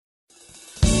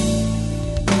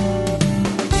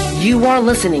You are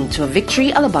listening to a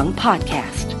Victory Alabang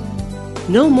podcast.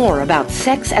 Know more about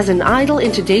sex as an idol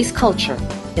in today's culture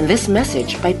in this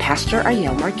message by Pastor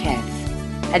Ariel Marquez.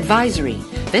 Advisory: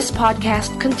 this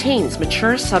podcast contains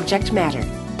mature subject matter.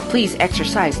 Please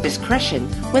exercise discretion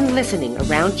when listening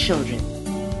around children.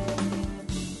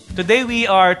 Today we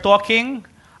are talking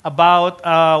about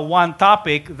one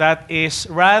topic that is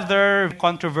rather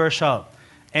controversial,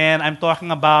 and I'm talking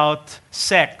about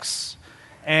sex.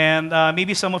 And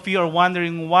maybe some of you are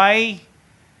wondering, why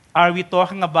are we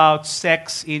talking about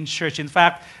sex in church? In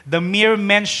fact, the mere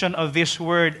mention of this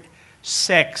word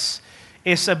sex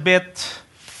is a bit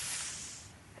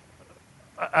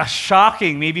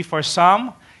shocking maybe for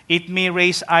some. It may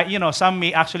raise, some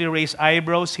may actually raise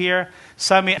eyebrows here.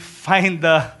 Some may find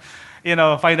the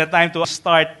time to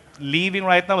start leaving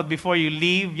right now. But before you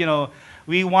leave,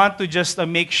 we want to just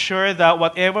make sure that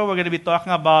whatever we're going to be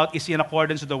talking about is in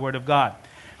accordance with the Word of God.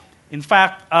 In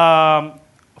fact,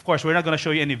 of course, we're not going to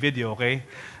show you any video, okay?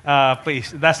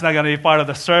 Please, that's not going to be part of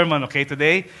the sermon, okay,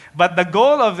 today. But the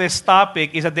goal of this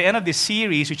topic is at the end of this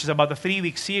series, which is about a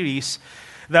 3-week series,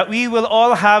 that we will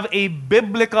all have a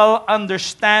biblical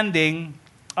understanding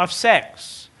of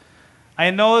sex.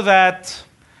 I know that,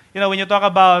 when you talk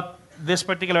about this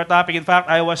particular topic, in fact,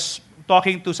 I was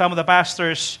talking to some of the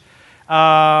pastors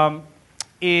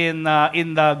in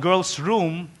the girls'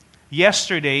 room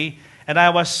yesterday, and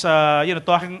I was,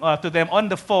 talking to them on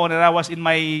the phone, and I was in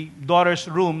my daughter's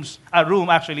room,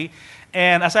 actually.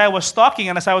 And as I was talking,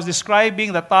 and as I was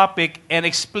describing the topic and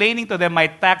explaining to them my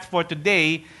tact for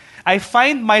today, I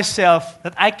find myself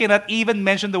that I cannot even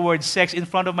mention the word sex in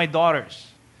front of my daughters.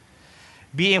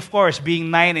 Being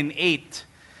 9 and 8.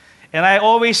 And I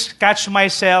always catch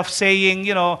myself saying,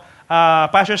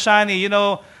 Pastor Sunny,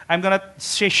 I'm going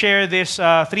to share this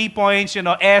 3 points,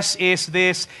 S is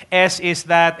this, S is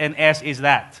that, and S is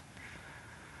that.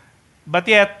 But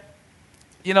yet,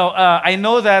 I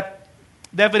know that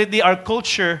definitely our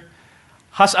culture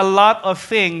has a lot of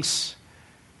things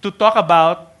to talk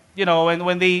about,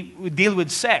 when they deal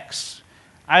with sex.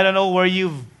 I don't know where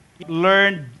you've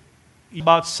learned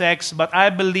about sex, but I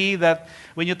believe that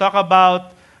when you talk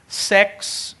about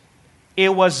sex,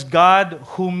 it was God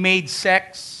who made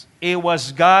sex. It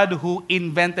was God who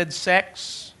invented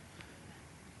sex.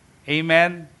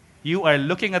 Amen. You are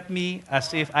looking at me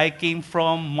as if I came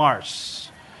from Mars.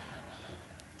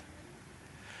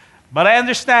 But I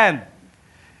understand.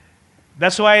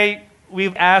 That's why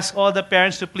we've asked all the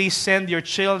parents to please send your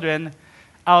children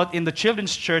out in the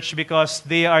children's church, because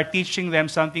they are teaching them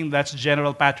something that's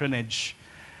general patronage.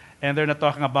 And they're not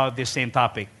talking about this same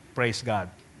topic. Praise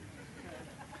God.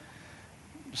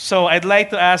 So I'd like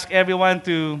to ask everyone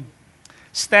to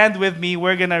stand with me.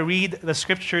 We're going to read the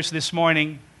scriptures this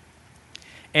morning.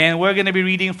 And we're going to be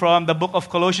reading from the book of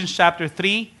Colossians chapter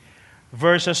 3,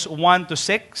 verses 1 to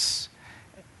 6.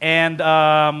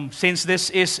 And since this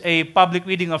is a public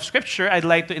reading of scripture, I'd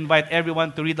like to invite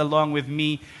everyone to read along with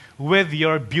me with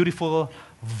your beautiful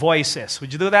voices.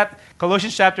 Would you do that?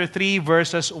 Colossians chapter 3,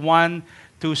 verses 1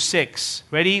 to 6.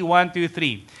 Ready? 1, 2,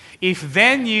 3. If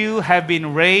then you have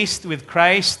been raised with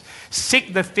Christ,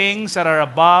 seek the things that are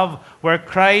above, where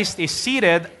Christ is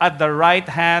seated at the right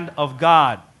hand of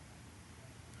God.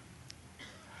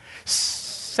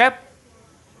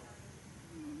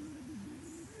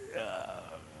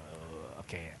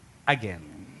 Again.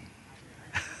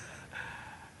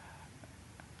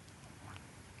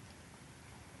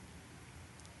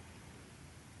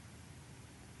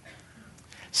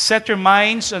 Set your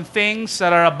minds on things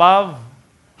that are above.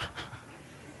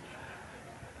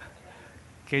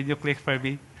 Can you click for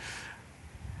me?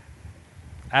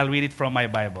 I'll read it from my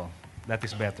Bible. That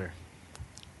is better.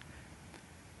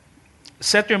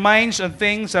 Set your minds on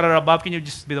things that are above. Can you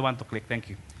just be the one to click? Thank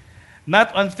you.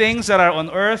 Not on things that are on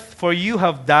earth, for you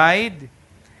have died,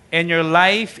 and your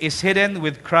life is hidden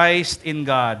with Christ in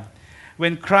God.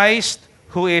 When Christ,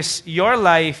 who is your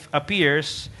life,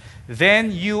 appears,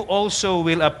 then you also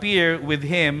will appear with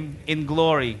him in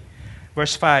glory.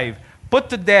 Verse 5. Put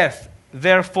to death,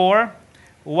 therefore,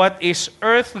 what is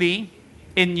earthly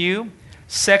in you: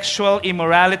 sexual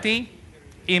immorality,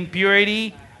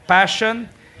 impurity, passion,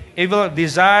 evil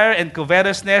desire, and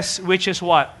covetousness, which is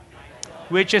what?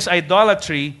 Which is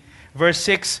idolatry. Verse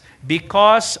 6,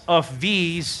 because of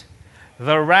these,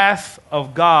 the wrath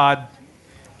of God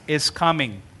is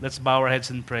coming. Let's bow our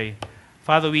heads and pray.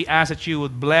 Father, we ask that you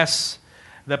would bless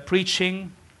the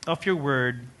preaching of your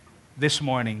word this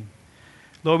morning.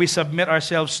 Lord, we submit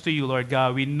ourselves to you, Lord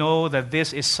God. We know that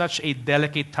this is such a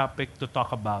delicate topic to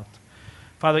talk about.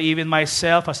 Father, even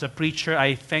myself as a preacher,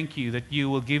 I thank you that you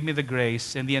will give me the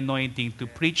grace and the anointing to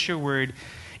preach your word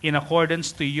in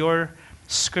accordance to your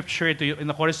scripture, in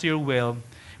accordance to your will.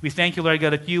 We thank you, Lord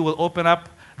God, that you will open up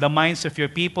the minds of your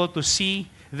people to see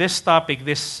this topic,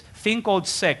 this thing called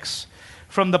sex,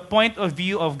 from the point of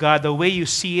view of God, the way you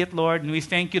see it, Lord. And we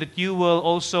thank you that you will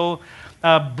also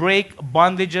break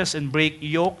bondages and break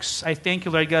yokes. I thank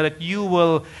you, Lord God, that you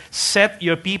will set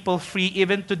your people free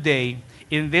even today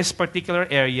in this particular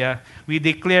area. We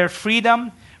declare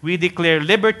freedom. We declare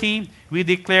liberty. We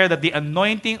declare that the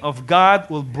anointing of God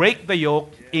will break the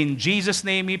yoke. In Jesus'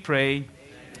 name we pray.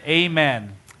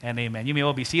 Amen and amen. You may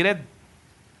all be seated.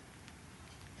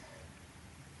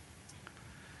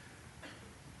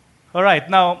 All right,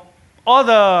 now, all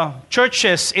the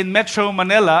churches in Metro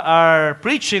Manila are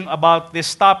preaching about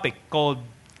this topic called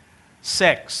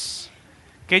sex.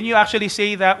 Can you actually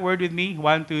say that word with me?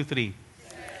 1, 2, 3.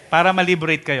 Para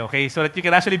ma-liberate kayo, okay? So that you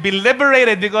can actually be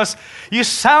liberated because you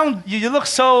look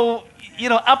so,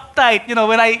 uptight,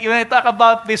 when I talk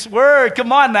about this word.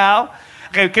 Come on now.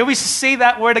 Okay, can we say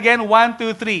that word again? 1,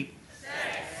 2, 3. Sex.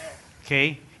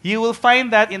 Okay? You will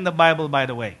find that in the Bible, by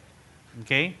the way.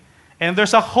 Okay? And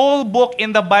there's a whole book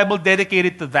in the Bible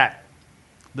dedicated to that,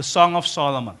 the Song of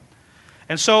Solomon.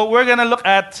 And so we're going to look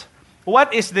at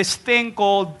what is this thing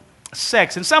called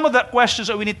sex. And some of the questions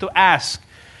that we need to ask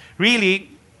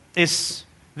really is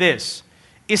this.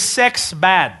 Is sex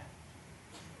bad?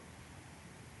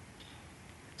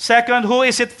 Second, who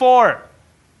is it for?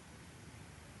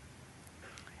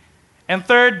 And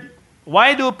third,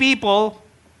 why do people,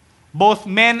 both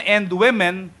men and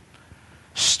women,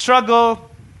 struggle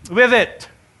with it?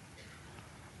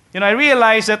 I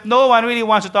realize that no one really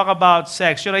wants to talk about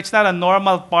sex. It's not a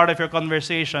normal part of your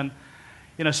conversation,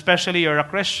 especially you're a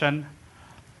Christian.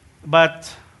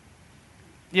 But,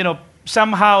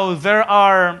 somehow there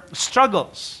are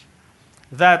struggles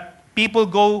that people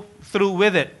go through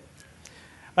with it.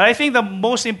 But I think the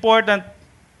most important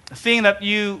thing that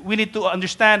we need to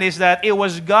understand is that it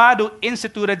was God who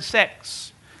instituted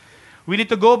sex. We need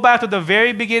to go back to the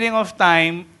very beginning of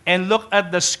time and look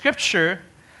at the scripture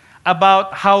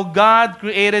about how God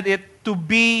created it to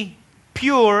be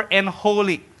pure and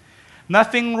holy.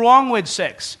 Nothing wrong with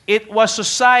sex. It was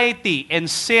society and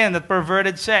sin that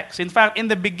perverted sex. In fact, in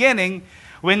the beginning,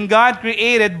 when God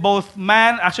created both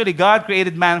man, actually God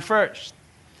created man first.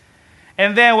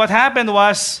 And then what happened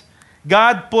was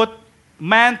God put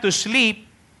man to sleep,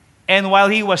 and while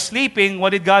he was sleeping, what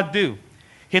did God do?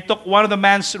 He took one of the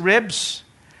man's ribs,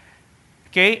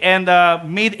 and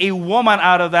made a woman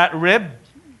out of that rib.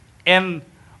 And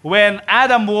when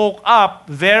Adam woke up,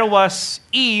 there was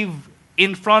Eve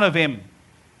in front of him.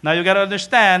 Now you got to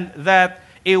understand that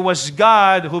it was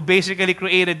God who basically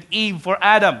created Eve for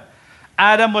Adam.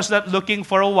 Adam was not looking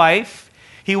for a wife.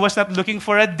 He was not looking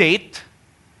for a date.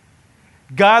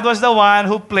 God was the one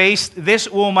who placed this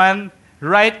woman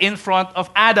right in front of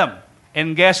Adam.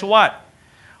 And guess what?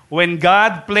 When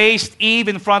God placed Eve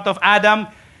in front of Adam,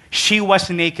 she was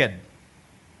naked.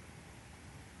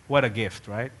 What a gift,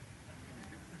 right?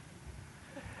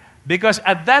 Because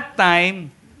at that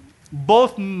time,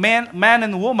 both man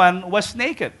and woman was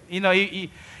naked.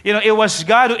 It was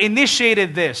God who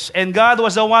initiated this. And God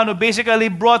was the one who basically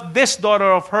brought this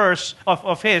daughter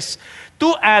of his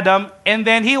to Adam, and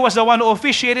then he was the one who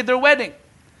officiated their wedding.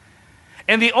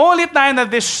 And the only time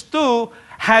that these two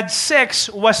had sex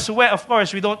was when, of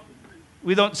course, we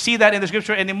don't see that in the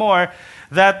scripture anymore,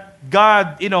 that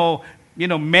God,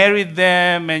 married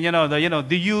them, and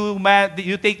do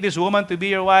you take this woman to be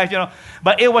your wife?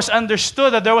 But it was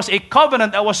understood that there was a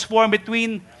covenant that was formed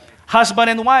between husband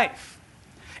and wife.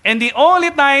 And the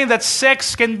only time that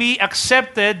sex can be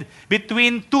accepted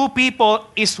between two people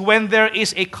is when there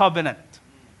is a covenant.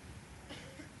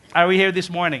 Are we here this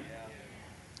morning?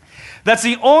 That's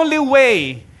the only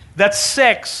way that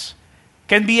sex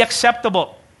can be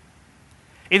acceptable.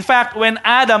 In fact, when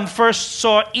Adam first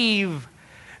saw Eve,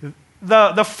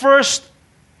 the first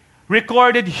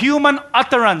recorded human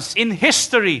utterance in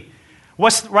history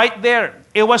was right there.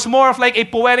 It was more of like a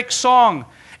poetic song.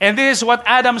 And this is what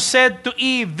Adam said to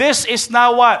Eve. This is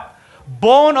now what?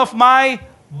 Bone of my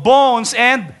bones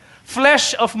and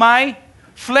flesh of my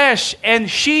flesh. And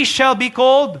she shall be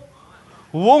called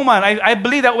woman. I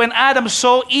believe that when Adam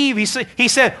saw Eve, he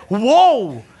said,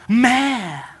 whoa,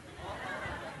 man.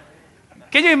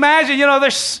 Can you imagine,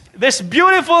 there's this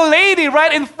beautiful lady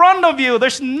right in front of you.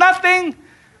 There's nothing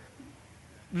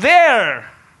there.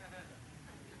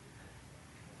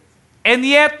 And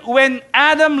yet, when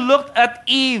Adam looked at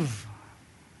Eve,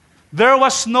 there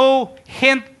was no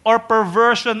hint or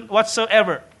perversion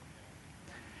whatsoever.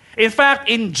 In fact,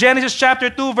 in Genesis chapter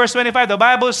 2, verse 25, the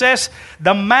Bible says,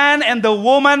 the man and the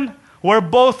woman were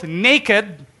both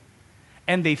naked,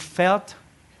 and they felt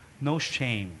no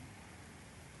shame.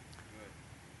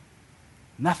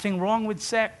 Nothing wrong with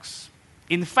sex.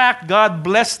 In fact, God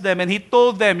blessed them and He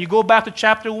told them, you go back to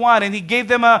chapter 1, and He gave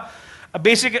them a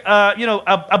basic, a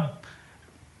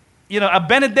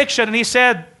benediction, and He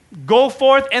said, go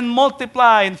forth and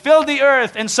multiply and fill the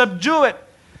earth and subdue it.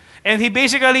 And He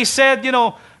basically said,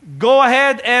 go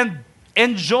ahead and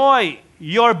enjoy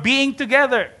your being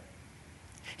together.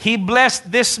 He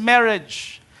blessed this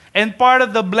marriage. And part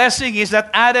of the blessing is that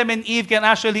Adam and Eve can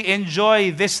actually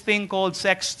enjoy this thing called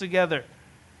sex together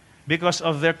because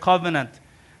of their covenant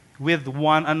with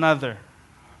one another.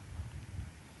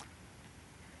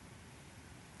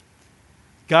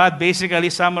 God basically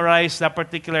summarized that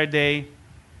particular day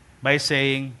by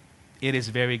saying, it is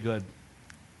very good.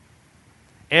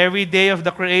 Every day of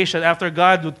the creation, after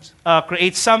God would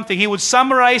create something, He would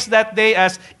summarize that day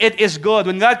as, it is good.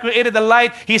 When God created the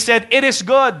light, He said, it is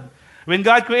good. When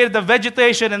God created the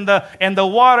vegetation and the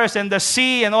waters and the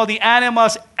sea and all the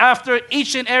animals, after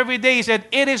each and every day, He said,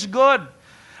 it is good.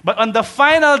 But on the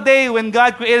final day, when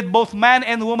God created both man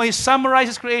and woman, He summarized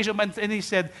His creation and He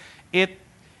said, it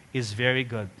is very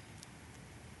good.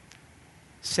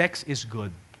 Sex is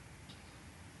good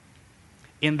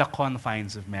in the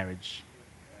confines of marriage.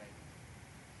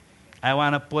 I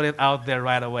want to put it out there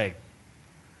right away.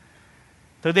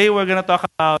 Today we're going to talk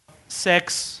about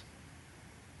sex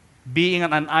being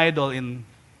an idol in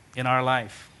our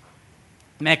life.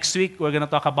 Next week we're going to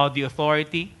talk about the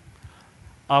authority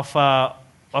of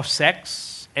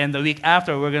sex. And the week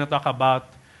after we're going to talk about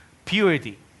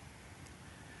purity.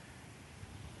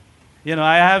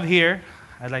 I have here,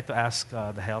 I'd like to ask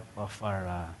the help of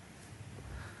our...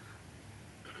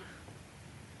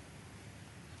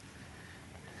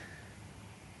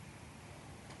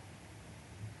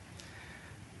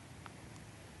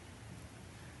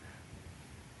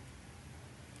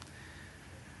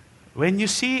 When you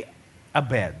see a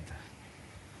bed,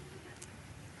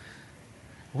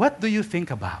 what do you think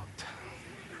about?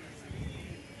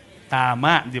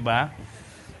 Tama, di ba?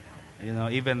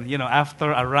 Even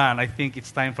after a run, I think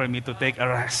it's time for me to take a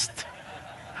rest.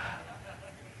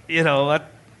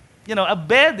 A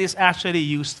bed is actually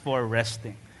used for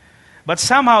resting. But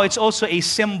somehow it's also a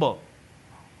symbol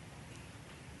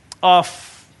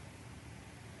of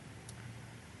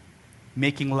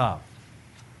making love.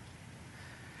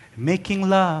 Making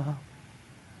love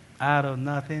out of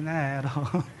nothing at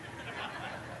all.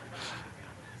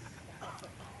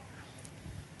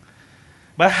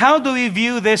 But how do we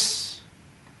view this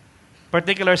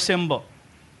particular symbol?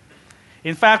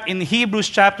 In fact, in Hebrews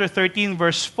chapter 13,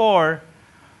 verse 4,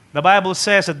 the Bible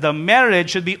says that the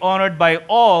marriage should be honored by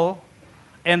all,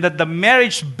 and that the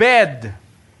marriage bed,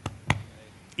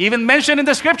 even mentioned in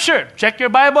the scripture, check your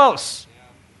Bibles.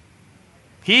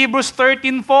 Hebrews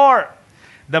 13:4,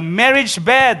 the marriage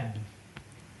bed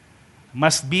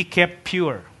must be kept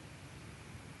pure.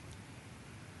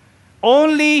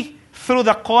 Only through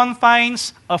the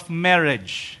confines of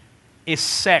marriage is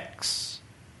sex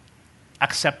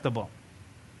acceptable.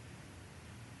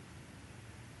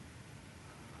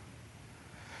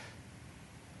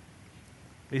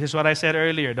 This is what I said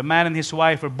earlier. The man and his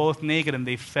wife were both naked and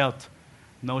they felt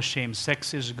no shame.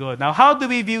 Sex is good. Now, how do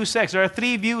we view sex? There are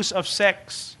three views of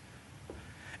sex.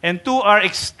 And two are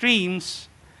extremes,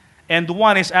 and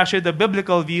one is actually the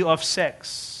biblical view of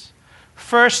sex.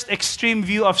 First extreme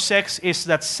view of sex is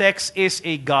that sex is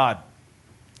a god.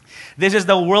 This is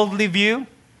the worldly view.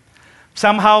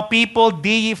 Somehow people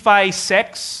deify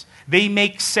sex. They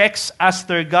make sex as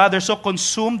their god. They're so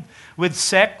consumed with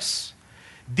sex.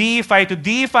 Deify. To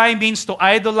deify means to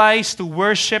idolize, to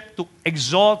worship, to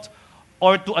exalt,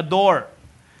 or to adore.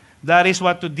 That is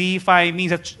what to deify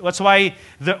means. That's why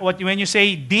when you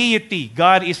say deity,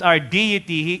 God is our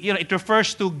deity, it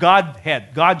refers to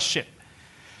Godhead, Godship.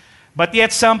 But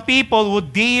yet some people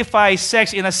would deify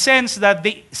sex in a sense that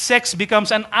sex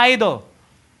becomes an idol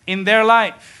in their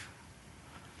life.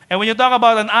 And when you talk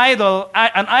about an idol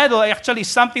actually is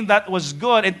something that was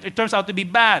good, and it turns out to be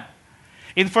bad.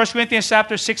 In 1 Corinthians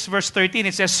chapter 6, verse 13,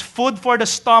 it says, food for the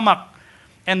stomach,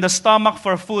 and the stomach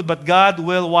for food, but God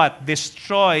will what?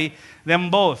 Destroy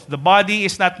them both. The body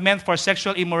is not meant for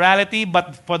sexual immorality,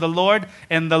 but for the Lord,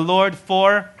 and the Lord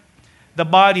for the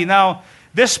body. Now,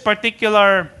 this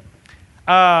particular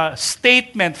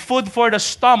statement, food for the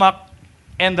stomach,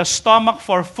 and the stomach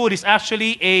for food, is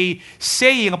actually a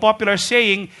saying, a popular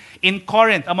saying in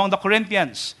Corinth, among the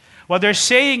Corinthians. What they're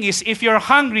saying is, if you're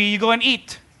hungry, you go and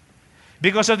eat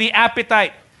because of the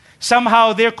appetite.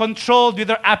 Somehow they're controlled with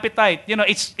their appetite.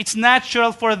 It's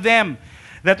natural for them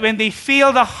that when they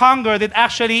feel the hunger, they'd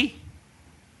actually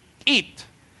eat.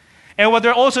 And what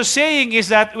they're also saying is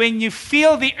that when you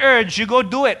feel the urge, you go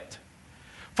do it.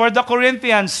 For the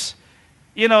Corinthians,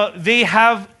 they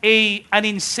have an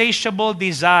insatiable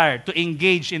desire to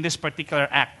engage in this particular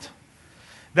act.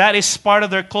 That is part of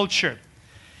their culture.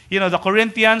 The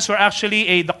Corinthians were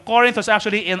actually, the Corinth was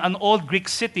actually in an old Greek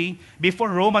city before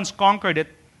Romans conquered it.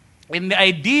 And the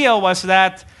idea was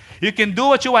that you can do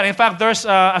what you want. In fact, there's,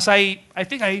 as I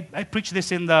think I preached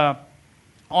this in the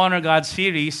Honor God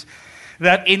series,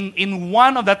 that in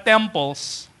one of the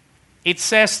temples, it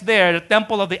says there, the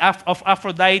temple of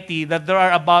Aphrodite, that there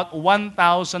are about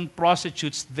 1,000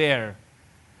 prostitutes there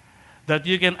that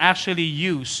you can actually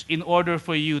use in order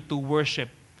for you to worship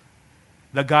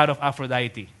the god of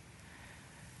Aphrodite.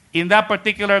 In that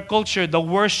particular culture, the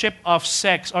worship of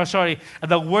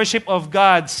the worship of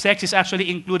God, sex is actually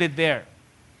included there.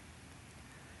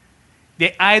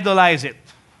 They idolize it.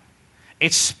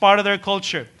 It's part of their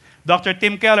culture. Dr.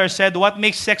 Tim Keller said, what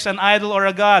makes sex an idol or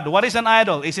a god? What is an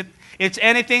idol? It's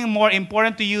anything more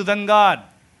important to you than God.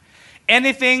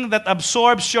 Anything that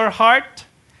absorbs your heart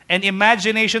and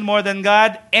imagination more than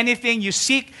God. Anything you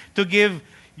seek to give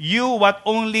you what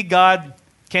only God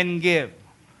can give.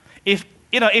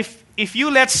 If you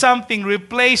let something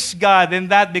replace God, then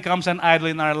that becomes an idol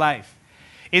in our life.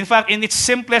 In fact, in its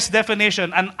simplest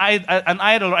definition, an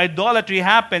idol or idolatry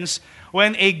happens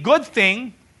when a good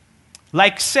thing,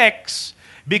 like sex,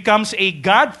 becomes a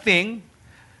God thing,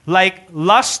 like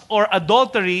lust or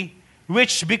adultery,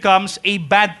 which becomes a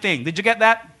bad thing. Did you get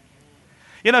that?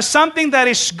 Something that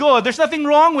is good, there's nothing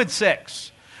wrong with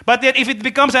sex. But yet if it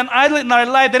becomes an idol in our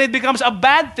life, then it becomes a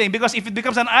bad thing. Because if it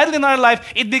becomes an idol in our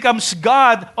life, it becomes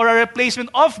God or a replacement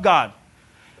of God.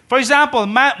 For example,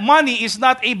 money is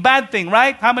not a bad thing,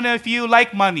 right? How many of you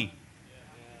like money?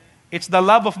 It's the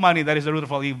love of money that is the root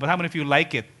of all evil. But how many of you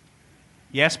like it?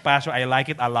 Yes, Pastor, I like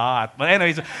it a lot. But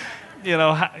anyways,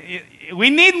 we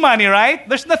need money, right?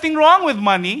 There's nothing wrong with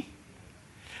money.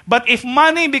 But if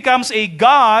money becomes a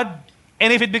god,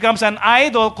 and if it becomes an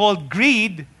idol called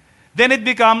greed, then it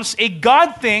becomes a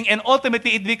God thing, and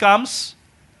ultimately it becomes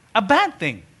a bad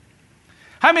thing.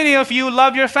 How many of you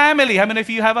love your family? How many of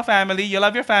you have a family? You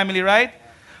love your family, right?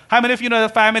 How many of you know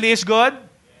that family is good?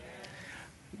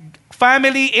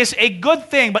 Family is a good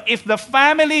thing, but if the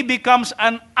family becomes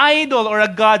an idol or a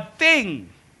God thing,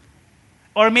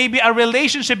 or maybe a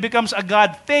relationship becomes a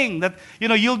God thing, that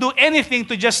you'll do anything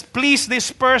to just please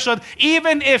this person,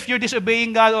 even if you're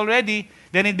disobeying God already,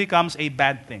 then it becomes a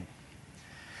bad thing.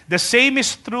 The same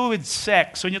is true with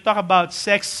sex. When you talk about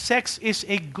sex, sex is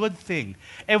a good thing.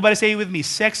 Everybody say it with me,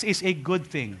 sex is a good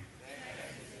thing.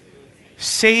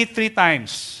 Say it 3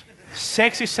 times.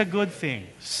 Sex is a good thing.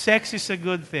 Sex is a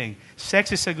good thing.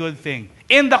 Sex is a good thing.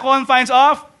 In the confines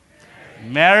of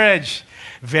marriage.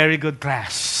 Very good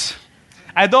class.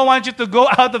 I don't want you to go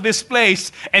out of this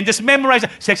place and just memorize,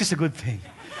 sex is a good thing.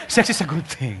 Sex is a good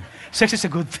thing. Sex is a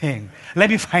good thing. Let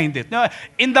me find it. No,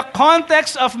 in the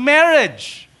context of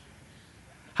marriage.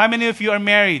 How many of you are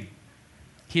married?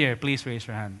 Here, please raise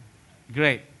your hand.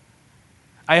 Great.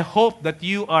 I hope that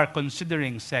you are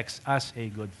considering sex as a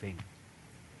good thing.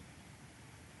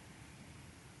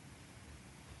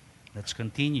 Let's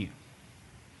continue.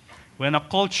 When a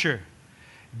culture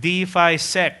deifies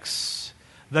sex,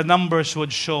 the numbers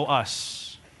would show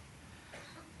us.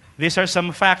 These are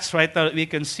some facts right that we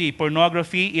can see.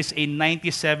 Pornography is a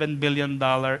 $97 billion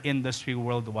industry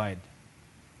worldwide.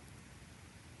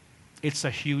 It's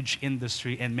a huge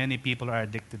industry and many people are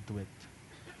addicted to it.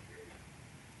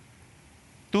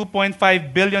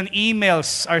 2.5 billion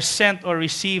emails are sent or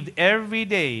received every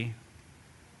day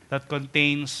that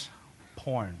contains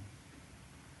porn.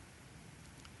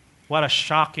 What a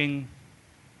shocking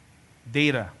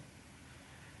data.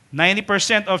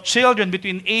 90% of children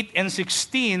between 8 and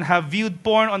 16 have viewed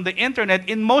porn on the internet,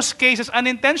 in most cases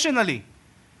unintentionally,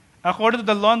 according to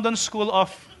the London School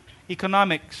of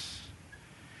Economics.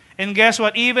 And guess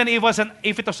what? Even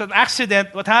if it was an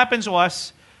accident, what happens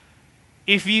was,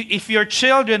 if your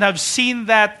children have seen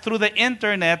that through the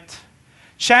internet,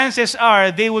 chances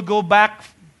are they would go back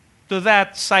to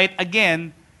that site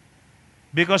again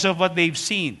because of what they've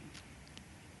seen.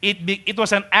 It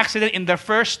was an accident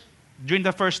during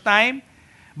the first time,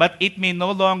 but it may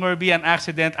no longer be an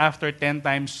accident after 10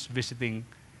 times visiting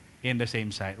in the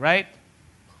same site, right?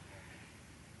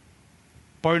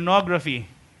 Pornography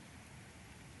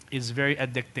is very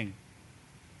addicting.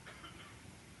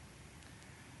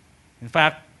 In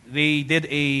fact, they did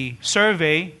a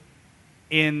survey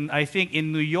I think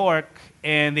in New York,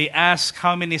 and they asked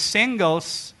how many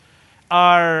singles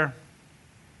are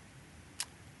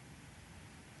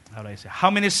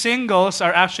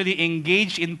actually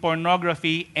engaged in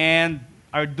pornography and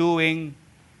are doing,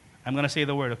 I'm going to say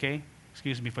the word, okay?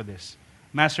 Excuse me for this.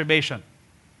 Masturbation.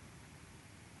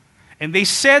 And they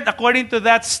said, according to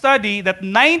that study, that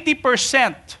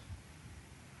 90%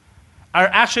 are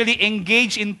actually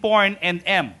engaged in porn and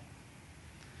M.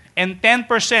 And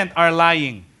 10% are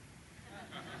lying.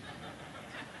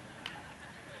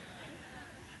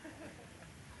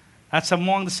 That's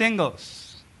among the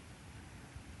singles.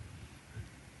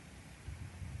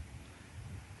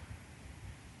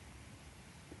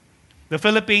 The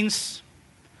Philippines,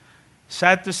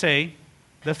 sad to say,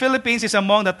 the Philippines is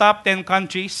among the top 10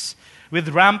 countries with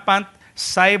rampant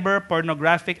cyber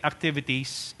pornographic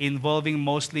activities involving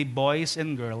mostly boys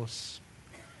and girls,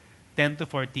 10 to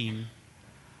 14,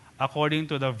 according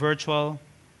to the Virtual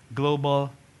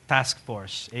Global Task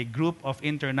Force, a group of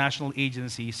international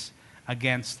agencies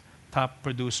against top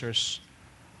producers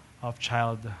of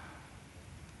child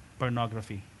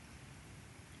pornography.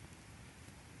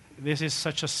 This is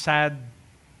such a sad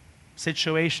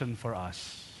situation for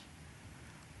us.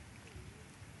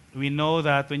 We know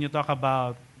that when you talk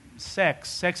about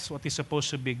sex, what is supposed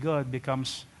to be good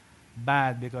becomes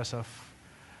bad because of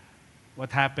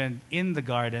what happened in the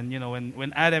garden. You know,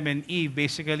 when Adam and Eve,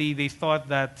 basically they thought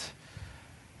that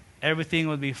everything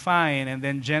would be fine, and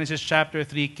then Genesis chapter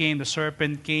 3 came, the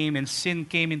serpent came, and sin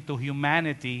came into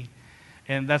humanity,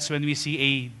 and that's when we see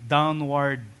a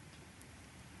downward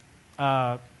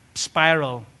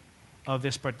spiral of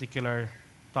this particular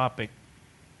topic.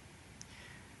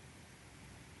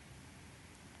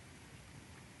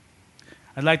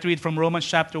 I'd like to read from Romans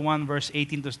chapter 1, verse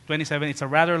 18 to 27. It's a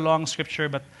rather long scripture,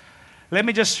 but let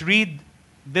me just read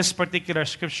this particular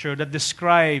scripture that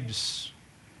describes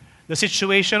the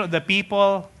situation of the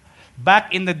people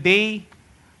back in the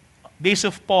days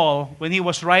of Paul when he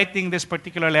was writing this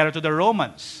particular letter to the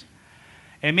Romans.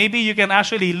 And maybe you can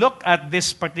actually look at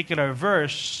this particular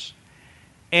verse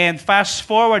and fast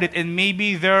forward it, and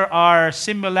maybe there are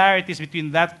similarities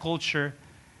between that culture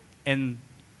and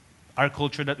our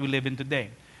culture that we live in today.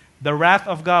 The wrath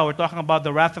of God, we're talking about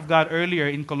the wrath of God earlier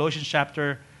in Colossians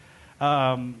chapter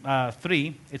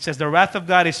 3. It says, the wrath of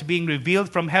God is being revealed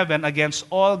from heaven against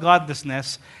all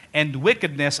godlessness and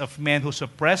wickedness of men who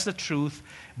suppress the truth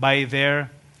by their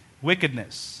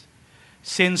wickedness.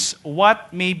 Since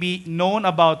what may be known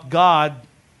about God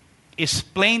is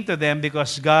plain to them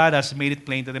because God has made it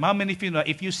plain to them. How many of you know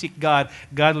if you seek God,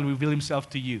 God will reveal himself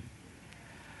to you?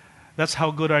 That's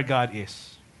how good our God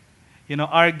is. You know,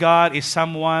 our God is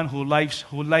someone who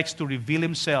likes to reveal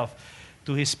himself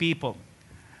to his people.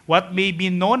 What may be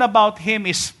known about him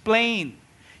is plain.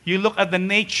 You look at the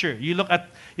nature, you look at,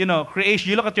 creation,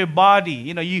 you look at your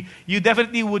body, you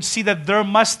definitely would see that there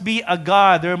must be a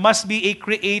God, there must be a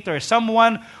creator,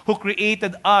 someone who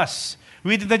created us.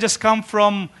 We didn't just come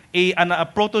from a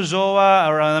protozoa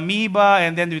or an amoeba,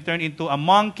 and then we turned into a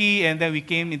monkey, and then we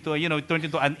came into, we turned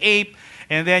into an ape,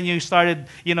 and then you started,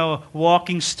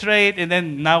 walking straight, and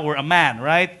then now we're a man,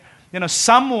 right?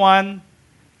 Someone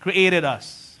created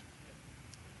us.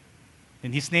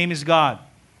 And his name is God.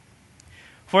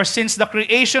 For since the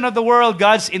creation of the world,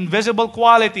 God's invisible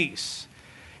qualities,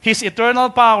 his eternal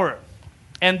power,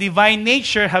 and divine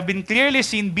nature have been clearly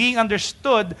seen, being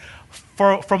understood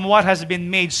from what has been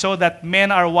made, so that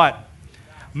men are what?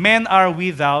 Men are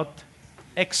without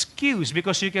excuse,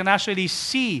 because you can actually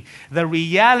see the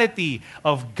reality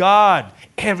of God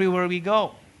everywhere we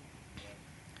go.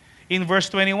 In verse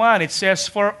 21, it says,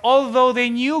 for although they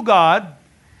knew God,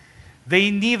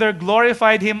 they neither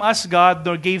glorified him as God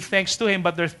nor gave thanks to him,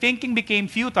 but their thinking became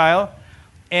futile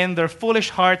and their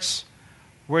foolish hearts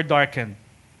were darkened.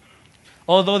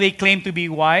 Although they claimed to be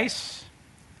wise,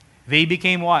 they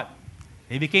became what?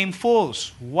 They became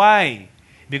fools. Why?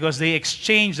 Because they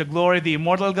exchanged the glory of the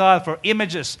immortal God for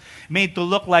images made to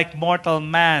look like mortal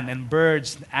man and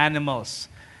birds, and animals,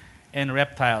 and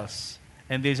reptiles.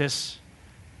 And this is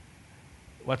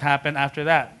what happened after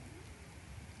that.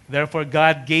 Therefore,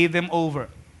 God gave them over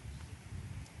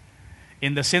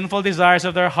in the sinful desires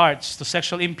of their hearts to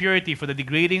sexual impurity for the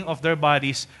degrading of their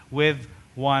bodies with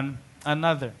one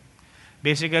another.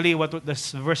 Basically, what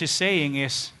this verse is saying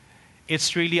is,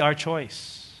 it's really our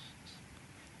choice.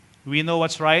 We know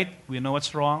what's right, we know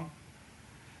what's wrong.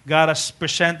 God has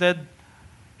presented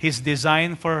his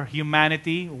design for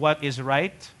humanity, what is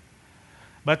right.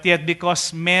 But yet,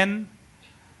 because men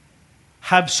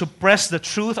have suppressed the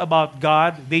truth about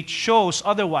God, they chose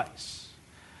otherwise.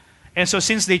 And so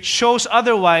since they chose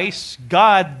otherwise,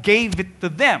 God gave it to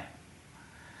them.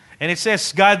 And it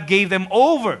says God gave them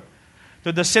over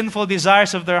to the sinful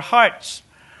desires of their hearts,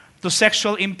 to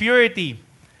sexual impurity,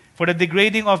 for the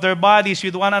degrading of their bodies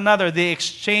with one another. They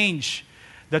exchange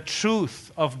the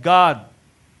truth of God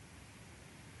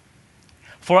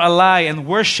for a lie and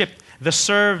worshipped the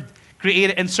served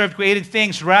created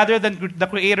things rather than the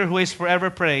Creator who is forever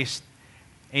praised.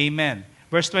 Amen.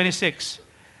 Verse 26.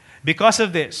 Because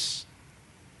of this,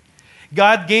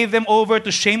 God gave them over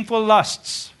to shameful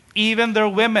lusts. Even their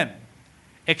women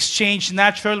exchanged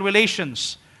natural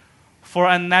relations for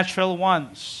unnatural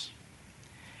ones.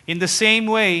 In the same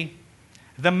way,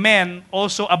 the men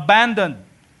also abandoned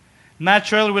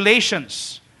natural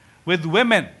relations with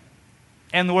women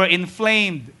and were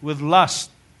inflamed with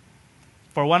lust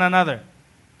for one another.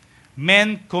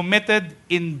 Men committed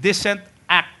indecent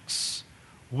acts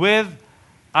with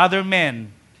other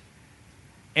men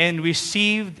and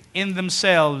received in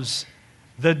themselves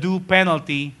the due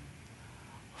penalty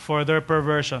for their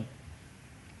perversion.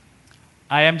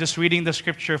 I am just reading the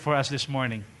scripture for us this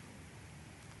morning.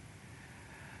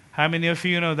 How many of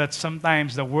you know that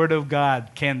sometimes the Word of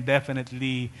God can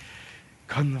definitely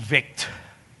convict?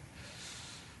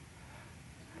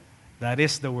 That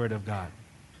is the Word of God.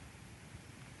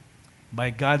 By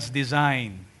God's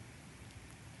design,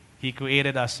 He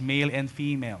created us male and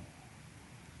female.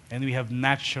 And we have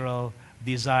natural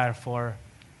desire for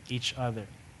each other.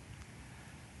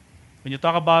 When you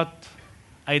talk about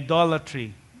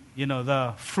idolatry,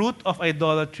 the fruit of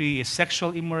idolatry is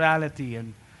sexual immorality.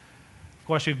 And of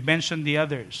course, we've mentioned the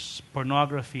others.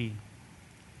 Pornography.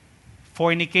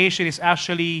 Fornication is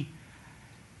actually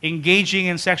engaging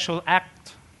in sexual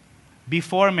act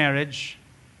before marriage.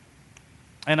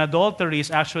 And adultery is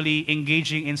actually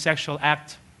engaging in sexual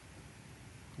act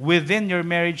within your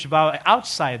marriage vow,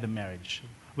 outside the marriage,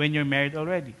 when you're married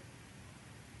already.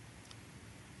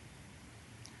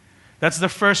 That's the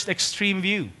first extreme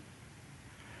view.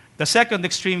 The second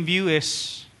extreme view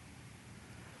is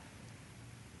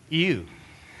you.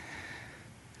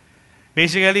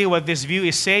 Basically, what this view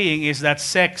is saying is that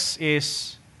sex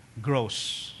is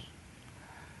gross.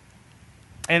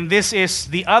 And this is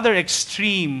the other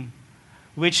extreme,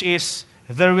 which is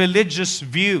the religious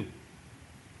view.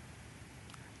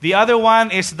 The other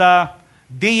one is the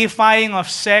deifying of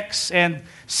sex and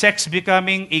sex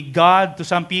becoming a god to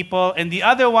some people. And the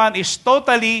other one is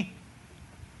totally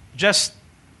just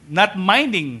not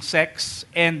minding sex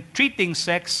and treating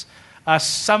sex as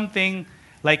something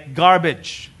like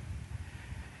garbage.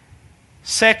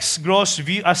 Gross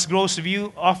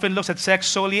view often looks at sex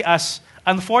solely as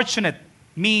unfortunate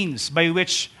means by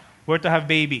which we're to have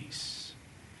babies.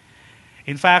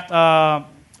 In fact,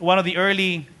 one of the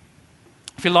early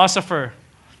philosopher,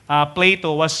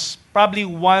 Plato, was probably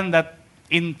one that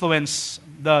influenced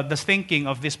the thinking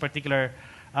of this particular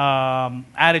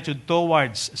attitude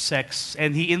towards sex,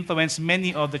 and he influenced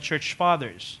many of the church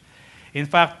fathers. In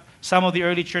fact, some of the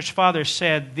early church fathers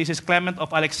said, this is Clement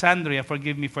of Alexandria,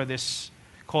 forgive me for this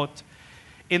quote,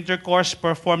 intercourse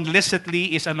performed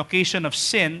licitly is an occasion of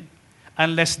sin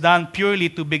unless done purely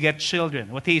to beget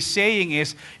children. What he's saying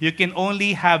is, you can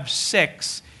only have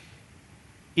sex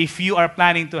if you are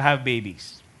planning to have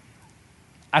babies.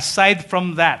 Aside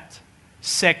from that,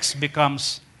 sex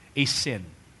becomes a sin.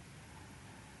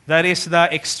 That is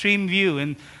the extreme view.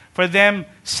 And for them,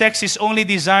 sex is only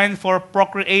designed for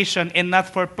procreation and not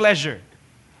for pleasure.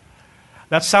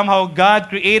 That somehow God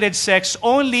created sex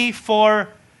only for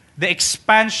the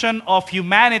expansion of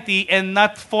humanity and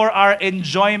not for our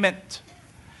enjoyment.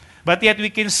 But yet we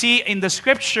can see in the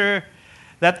scripture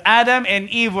that Adam and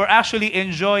Eve were actually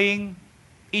enjoying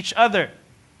each other.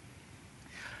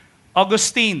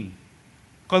 Augustine,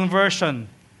 conversion.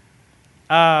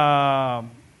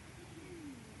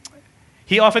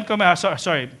 He often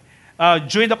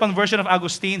during the conversion of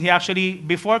Augustine, he actually,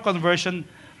 before conversion,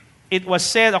 it was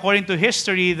said according to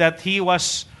history that he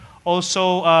was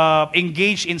also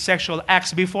engaged in sexual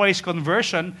acts before his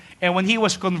conversion. And when he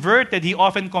was converted, he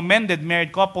often commended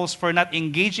married couples for not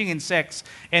engaging in sex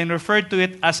and referred to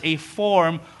it as a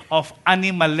form of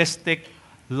animalistic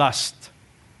lust.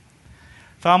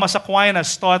 Thomas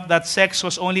Aquinas taught that sex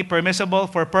was only permissible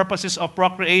for purposes of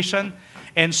procreation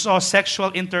and saw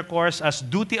sexual intercourse as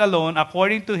duty alone.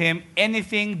 According to him,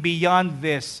 anything beyond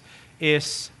this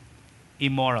is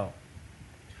immoral.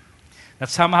 That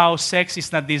somehow sex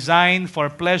is not designed for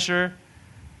pleasure,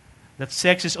 that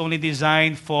sex is only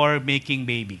designed for making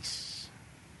babies.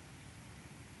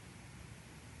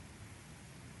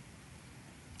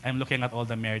 I'm looking at all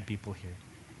the married people here.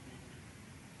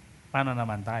 Paano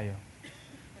naman tayo?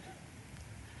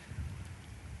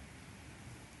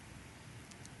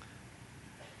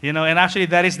 And actually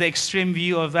that is the extreme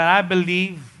view of that. I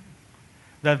believe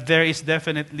that there is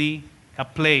definitely a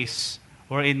place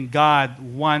wherein God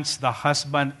wants the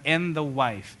husband and the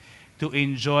wife to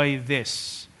enjoy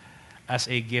this as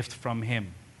a gift from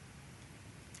Him.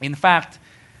 In fact,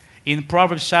 In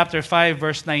Proverbs chapter 5,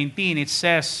 verse 19, it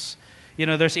says,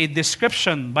 there's a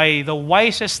description by the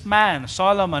wisest man,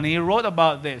 Solomon. He wrote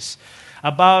about this,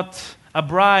 about a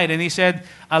bride, and he said,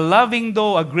 "A loving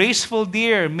doe, a graceful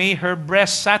deer, may her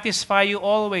breast satisfy you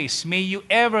always. May you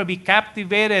ever be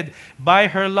captivated by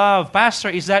her love." Pastor,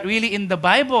 is that really in the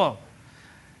Bible?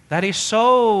 That is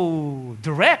so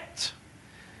direct.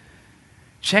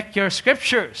 Check your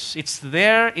scriptures. It's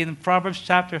there in Proverbs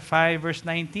chapter 5, verse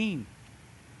 19.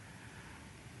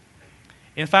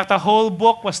 In fact, a whole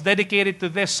book was dedicated to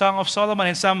this Song of Solomon,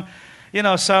 and some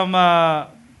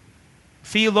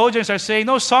theologians are saying,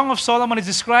 no, Song of Solomon is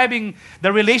describing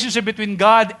the relationship between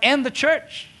God and the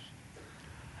church.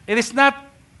 It is not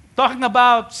talking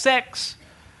about sex.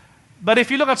 But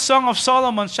if you look at Song of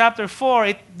Solomon chapter 4,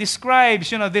 it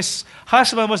describes, this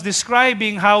husband was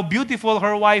describing how beautiful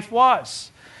her wife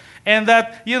was. And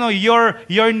that,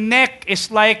 your neck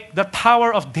is like the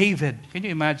Tower of David. Can you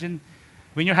imagine?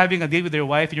 When you're having a date with your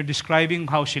wife and you're describing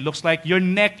how she looks like, your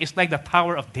neck is like the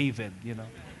Tower of David,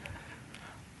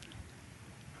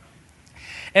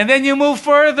 And then you move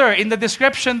further in the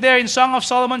description there in Song of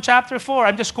Solomon chapter 4.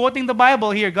 I'm just quoting the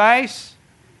Bible here, guys.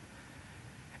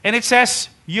 And it says,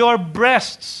 "Your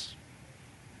breasts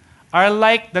are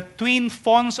like the twin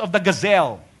fawns of the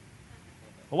gazelle."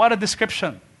 What a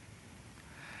description.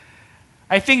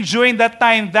 I think during that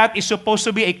time, that is supposed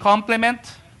to be a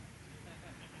compliment.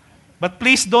 But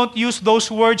please don't use those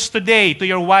words today to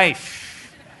your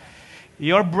wife.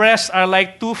 Your breasts are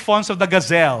like two fawns of the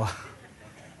gazelle.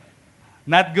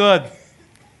 Not good.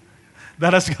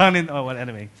 That has gone in. Oh, well,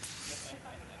 anyway.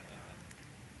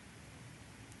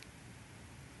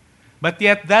 But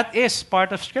yet, that is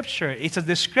part of Scripture. It's a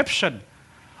description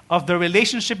of the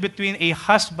relationship between a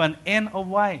husband and a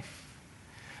wife.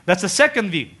 That's the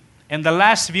second view. And the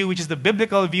last view, which is the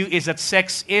biblical view, is that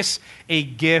sex is a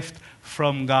gift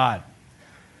from God.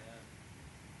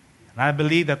 And I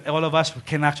believe that all of us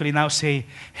can actually now say,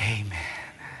 "Amen."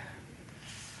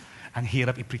 Ang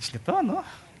hirap i-preach nito, no?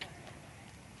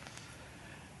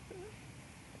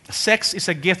 Sex is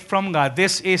a gift from God.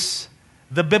 This is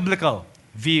the biblical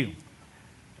view.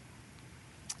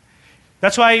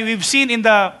 That's why we've seen in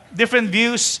the different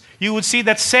views, you would see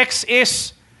that sex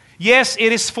is, yes,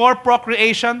 it is for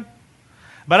procreation,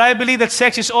 but I believe that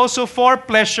sex is also for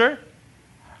pleasure.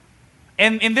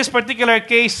 And in this particular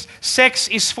case, sex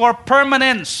is for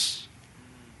permanence.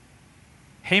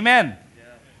 Amen.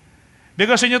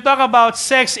 Because when you talk about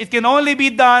sex, it can only be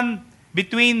done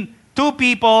between two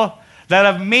people that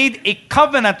have made a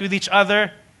covenant with each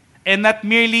other and not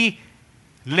merely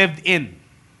lived in.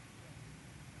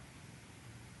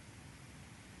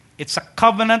 It's a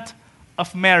covenant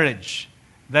of marriage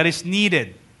that is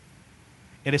needed.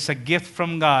 It is a gift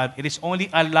from God. It is only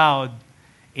allowed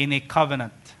in a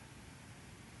covenant.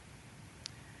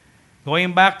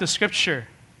 Going back to Scripture.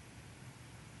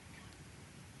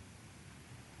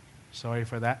 Sorry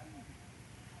for that.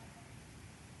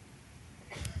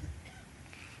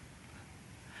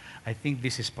 I think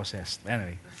this is possessed.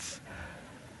 Anyway.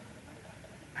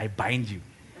 I bind you.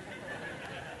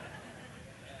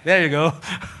 There you go.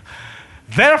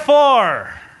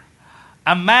 "Therefore,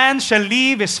 a man shall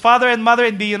leave his father and mother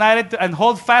and be united and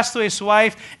hold fast to his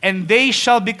wife, and they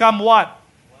shall become" what?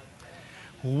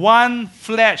 One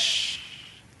flesh.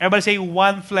 Everybody say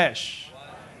one flesh.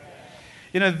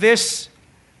 This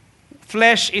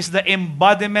flesh is the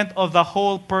embodiment of the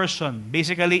whole person.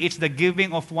 Basically, it's the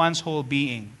giving of one's whole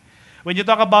being. When you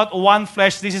talk about one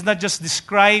flesh, this is not just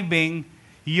describing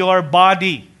your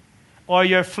body or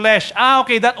your flesh.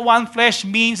 Okay, that one flesh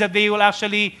means that they will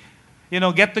actually,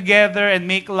 get together and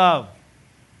make love.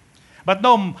 But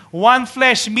no, one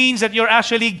flesh means that you're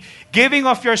actually giving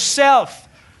of yourself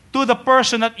to the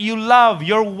person that you love,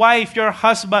 your wife, your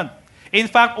husband. In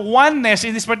fact, oneness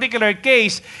in this particular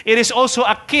case, it is also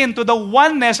akin to the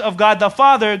oneness of God the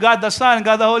Father, God the Son,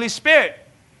 God the Holy Spirit.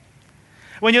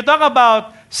 When you talk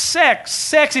about sex,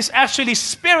 sex is actually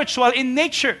spiritual in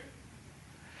nature.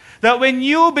 That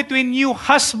between you,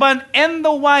 husband and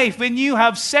the wife, when you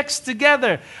have sex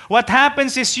together, what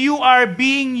happens is you are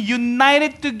being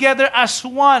united together as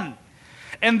one.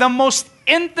 And the most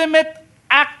intimate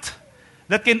act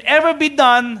that can ever be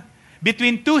done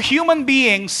between two human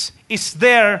beings is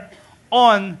there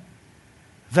on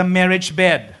the marriage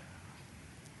bed.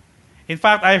 In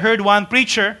fact, I heard one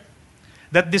preacher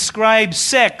that describes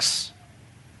sex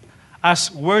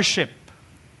as worship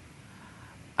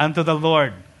unto the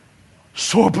Lord.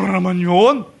 Sobra naman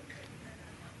yun.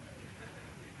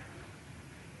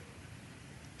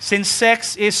 Since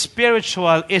sex is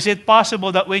spiritual, is it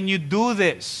possible that when you do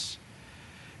this,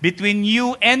 between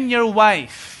you and your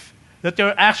wife, that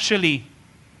you're actually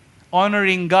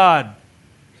honoring God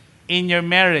in your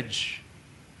marriage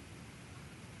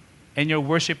and you're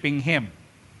worshiping Him.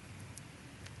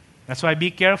 That's why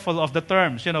be careful of the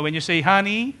terms. When you say,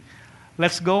 honey,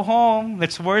 let's go home,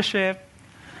 let's worship.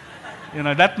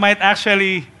 That might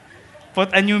actually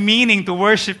put a new meaning to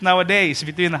worship nowadays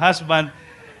between husband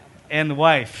and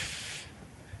wife.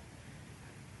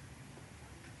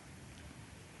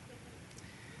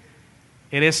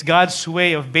 It is God's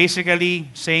way of basically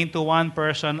saying to one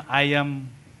person, I am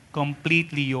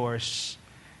completely yours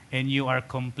and you are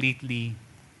completely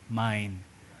mine.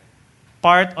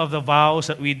 Part of the vows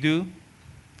that we do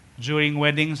during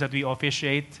weddings that we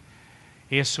officiate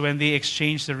is when they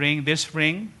exchange the ring. This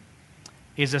ring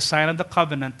is a sign of the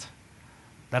covenant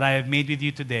that I have made with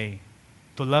you today,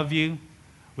 to love you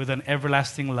with an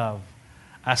everlasting love.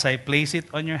 As I place it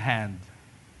on your hand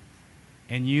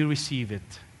and you receive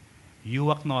it,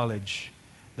 you acknowledge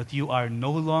that you are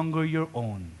no longer your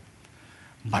own,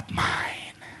 but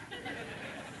mine.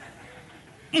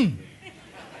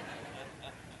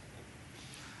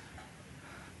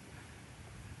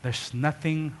 There's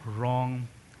nothing wrong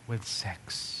with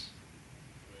sex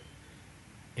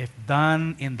if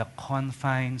done in the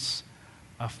confines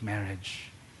of marriage.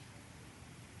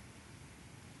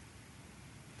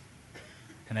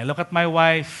 And I look at my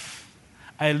wife,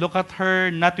 I look at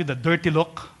her not with a dirty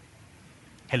look,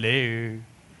 hello,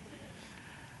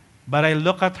 but I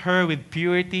look at her with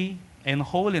purity and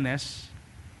holiness.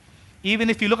 Even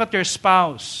if you look at your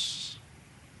spouse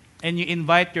and you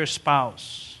invite your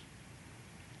spouse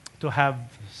to have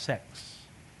sex,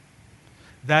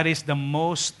 that is the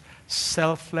most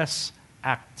selfless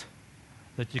act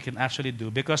that you can actually do.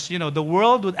 Because, the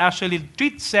world would actually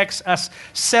treat sex as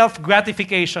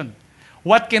self-gratification.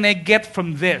 What can I get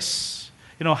from this?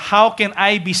 How can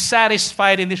I be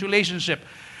satisfied in this relationship?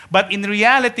 But in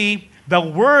reality, the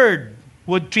Word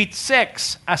would treat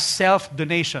sex as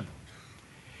self-donation.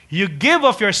 You give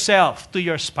of yourself to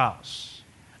your spouse.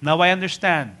 Now I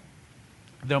understand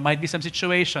there might be some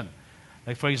situation.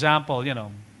 Like, for example,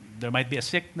 there might be a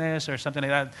sickness or something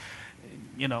like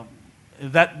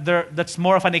that. That's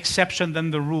more of an exception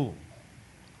than the rule.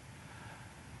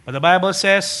 But the Bible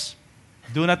says,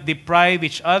 do not deprive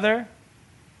each other,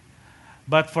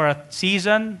 but for a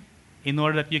season, in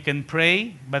order that you can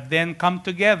pray, but then come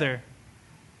together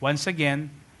once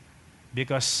again,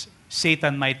 because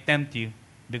Satan might tempt you,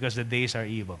 because the days are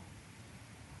evil.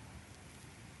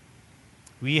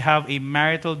 We have a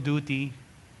marital duty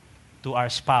to our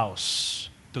spouse,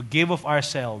 to give of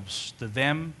ourselves to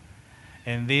them,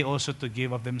 and they also to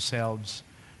give of themselves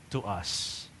to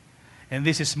us. And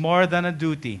this is more than a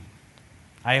duty.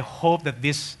 I hope that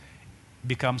this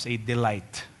becomes a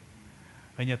delight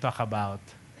when you talk about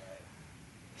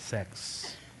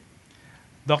sex.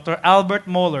 Dr. Albert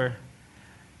Mohler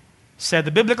said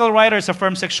the biblical writers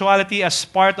affirm sexuality as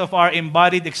part of our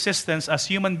embodied existence as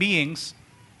human beings.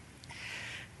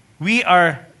 We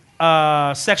are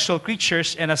sexual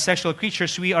creatures, and as sexual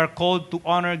creatures, we are called to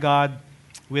honor God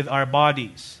with our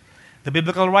bodies. The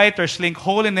biblical writers link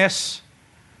holiness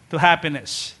to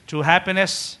happiness. True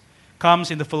happiness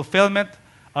comes in the fulfillment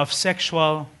of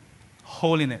sexual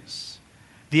holiness.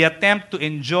 The attempt to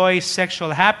enjoy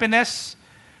sexual happiness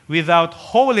without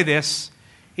holiness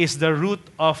is the root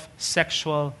of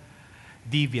sexual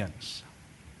deviance.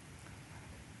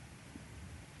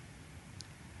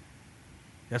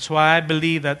 That's why I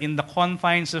believe that in the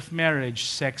confines of marriage,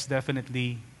 sex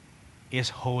definitely is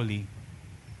holy.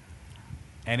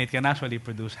 And it can actually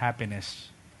produce happiness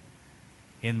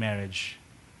in marriage.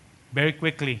 Very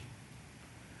quickly,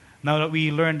 now that we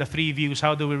learned the three views,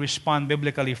 how do we respond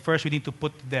biblically? First, we need to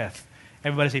put to death.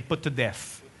 Everybody say, put to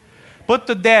death. Put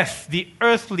to death the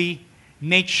earthly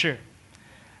nature.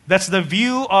 That's the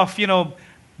view of,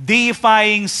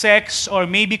 deifying sex, or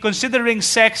maybe considering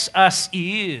sex as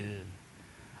ill,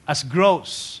 as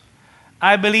gross.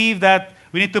 I believe that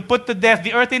we need to put to death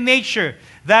the earthly nature,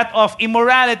 that of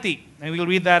immorality. And we'll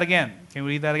read that again. Can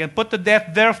we read that again? Put to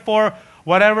death, therefore,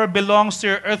 whatever belongs to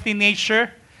your earthly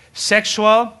nature: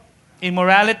 sexual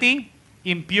immorality,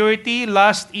 impurity,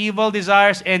 lust, evil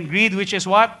desires, and greed, which is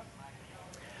what?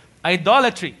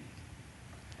 Idolatry.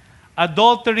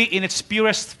 Adultery in its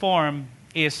purest form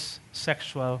is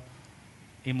sexual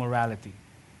immorality.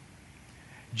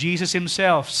 Jesus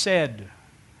himself said,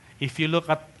 if you look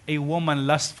at a woman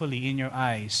lustfully in your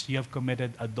eyes, you have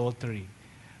committed adultery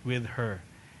with her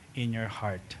in your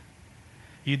heart.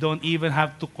 You don't even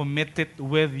have to commit it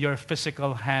with your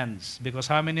physical hands, because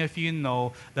how many of you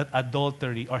know that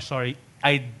idolatry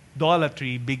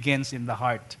begins in the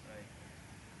heart?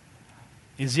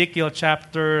 Ezekiel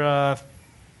chapter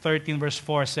 13 verse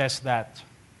 4 says that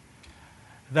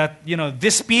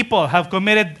these people have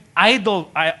committed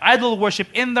idol worship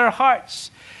in their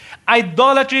hearts.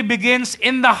 Idolatry begins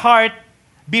in the heart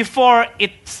before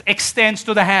it extends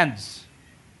to the hands.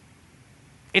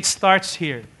 It starts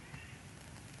here.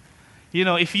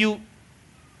 If you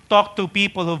talk to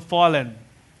people who've fallen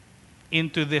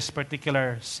into this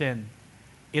particular sin,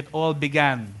 it all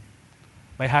began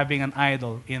by having an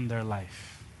idol in their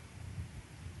life.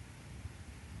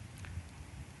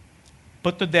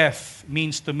 Put to death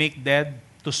means to make dead,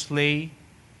 to slay,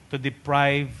 to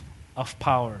deprive of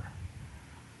power.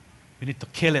 We need to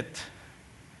kill it.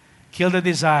 Kill the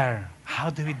desire. How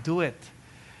do we do it?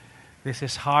 This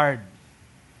is hard.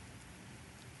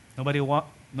 Nobody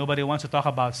wants to talk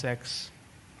about sex.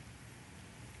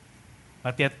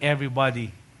 But yet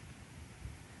everybody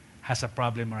has a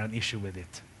problem or an issue with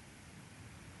it,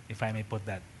 if I may put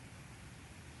that.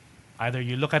 Either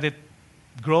you look at it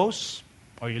gross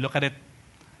or you look at it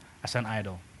as an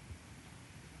idol.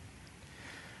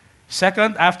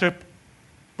 Second, after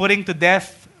putting to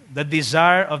death the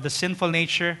desire of the sinful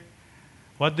nature,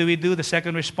 what do? The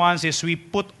second response is we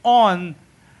put on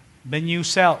the new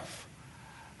self.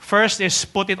 First is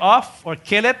put it off or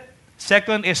kill it.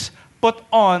 Second is put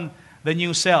on the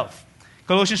new self.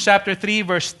 Colossians chapter 3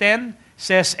 verse 10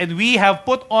 says, "And we have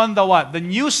put on the what? The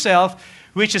new self,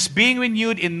 which is being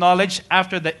renewed in knowledge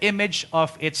after the image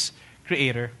of its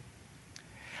creator.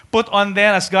 Put on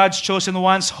then as God's chosen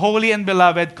ones, holy and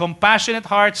beloved, compassionate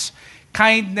hearts,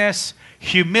 kindness,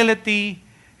 humility,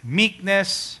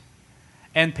 meekness,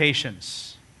 and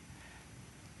patience."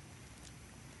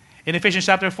 In Ephesians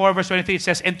chapter 4, verse 23, it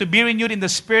says, "And to be renewed in the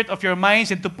spirit of your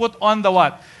minds, and to put on the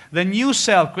what? The new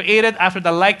self, created after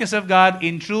the likeness of God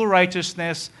in true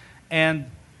righteousness and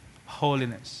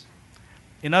holiness."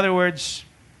 In other words,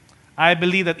 I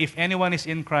believe that if anyone is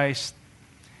in Christ,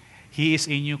 he is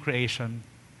a new creation.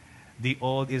 The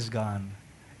old is gone,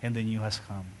 and the new has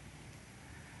come.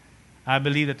 I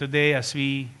believe that today, as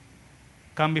we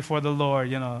come before the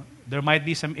Lord, there might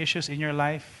be some issues in your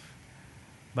life.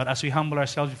 But as we humble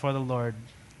ourselves before the Lord,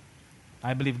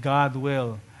 I believe God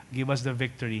will give us the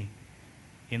victory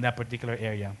in that particular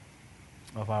area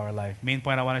of our life. Main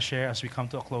point I want to share as we come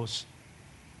to a close.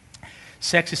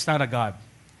 Sex is not a God.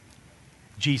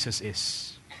 Jesus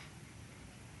is.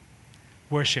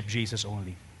 Worship Jesus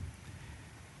only.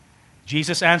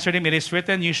 Jesus answered him, "It is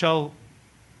written, you shall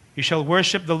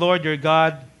worship the Lord your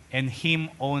God, and him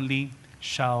only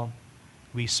shall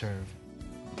we serve."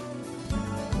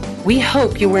 We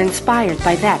hope you were inspired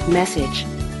by that message.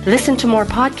 Listen to more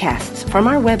podcasts from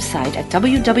our website at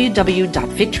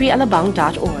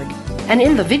www.victoryalabang.org and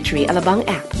in the Victory Alabang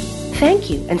app. Thank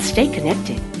you and stay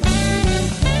connected.